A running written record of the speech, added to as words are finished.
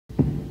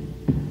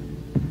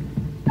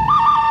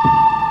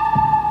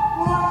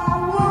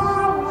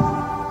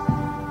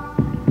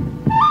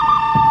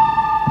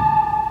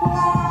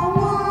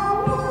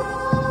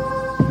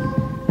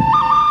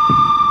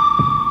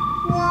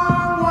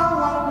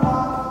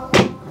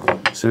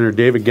Senator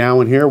David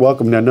Gowan here.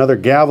 Welcome to another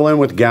Gavel In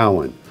with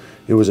Gowan.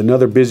 It was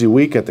another busy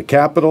week at the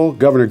Capitol.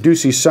 Governor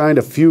Ducey signed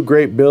a few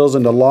great bills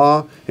into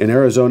law, and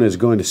Arizona is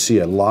going to see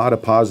a lot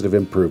of positive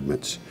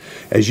improvements.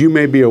 As you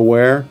may be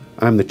aware,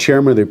 I'm the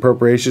chairman of the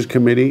Appropriations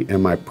Committee,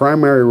 and my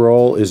primary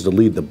role is to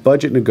lead the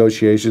budget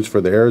negotiations for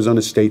the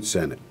Arizona State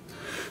Senate.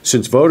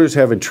 Since voters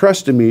have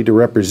entrusted me to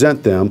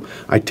represent them,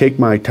 I take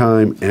my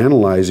time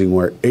analyzing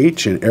where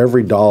each and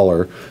every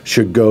dollar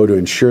should go to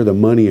ensure the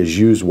money is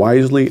used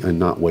wisely and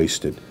not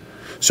wasted.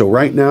 So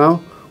right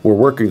now, we're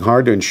working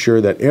hard to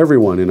ensure that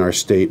everyone in our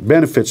state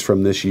benefits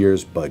from this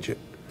year's budget.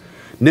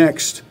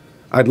 Next,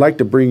 I'd like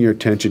to bring your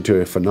attention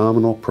to a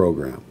phenomenal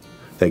program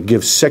that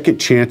gives second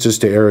chances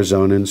to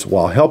Arizonans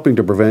while helping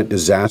to prevent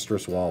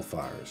disastrous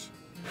wildfires.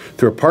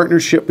 Through a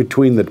partnership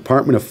between the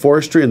Department of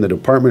Forestry and the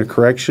Department of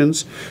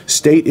Corrections,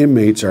 state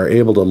inmates are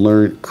able to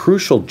learn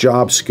crucial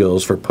job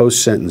skills for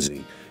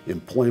post-sentencing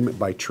employment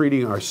by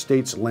treating our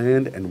state's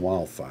land and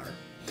wildfire.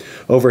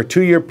 Over a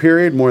 2-year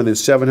period, more than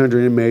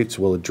 700 inmates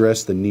will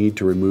address the need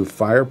to remove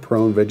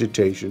fire-prone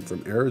vegetation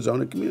from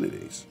Arizona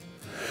communities.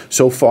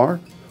 So far,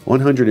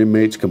 100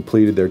 inmates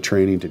completed their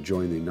training to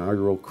join the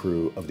inaugural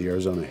crew of the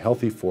Arizona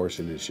Healthy Forest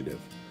Initiative.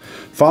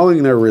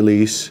 Following their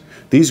release,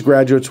 these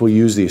graduates will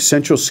use the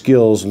essential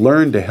skills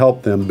learned to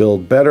help them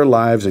build better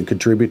lives and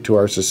contribute to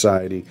our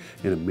society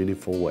in a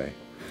meaningful way.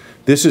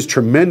 This is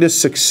tremendous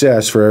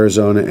success for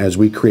Arizona as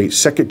we create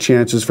second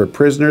chances for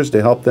prisoners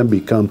to help them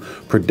become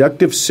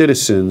productive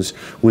citizens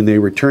when they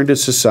return to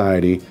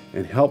society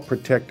and help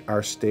protect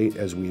our state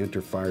as we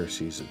enter fire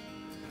season.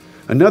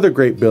 Another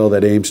great bill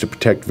that aims to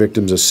protect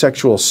victims of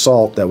sexual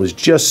assault that was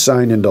just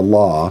signed into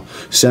law,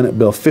 Senate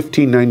Bill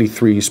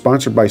 1593,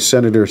 sponsored by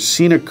Senator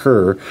Sina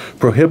Kerr,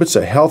 prohibits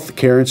a health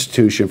care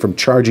institution from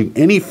charging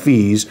any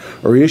fees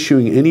or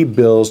issuing any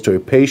bills to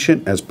a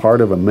patient as part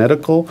of a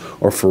medical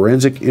or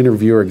forensic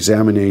interview or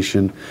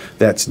examination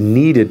that's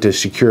needed to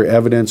secure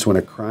evidence when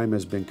a crime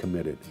has been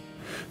committed.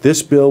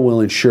 This bill will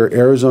ensure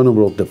Arizona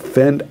will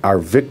defend our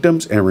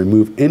victims and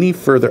remove any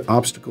further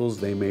obstacles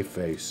they may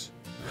face.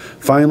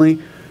 Finally,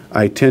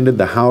 I attended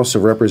the House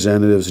of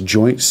Representatives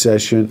joint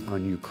session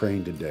on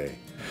Ukraine today.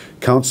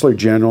 Counselor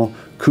General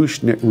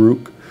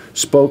Kushniruk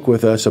spoke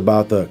with us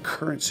about the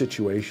current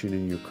situation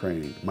in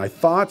Ukraine. My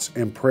thoughts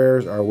and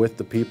prayers are with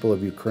the people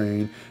of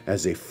Ukraine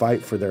as they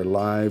fight for their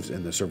lives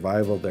and the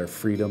survival of their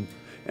freedom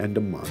and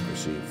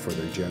democracy for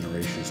their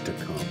generations to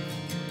come.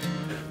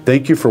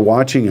 Thank you for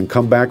watching, and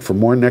come back for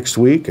more next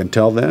week.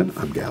 Until then,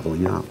 I'm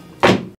gaveling out.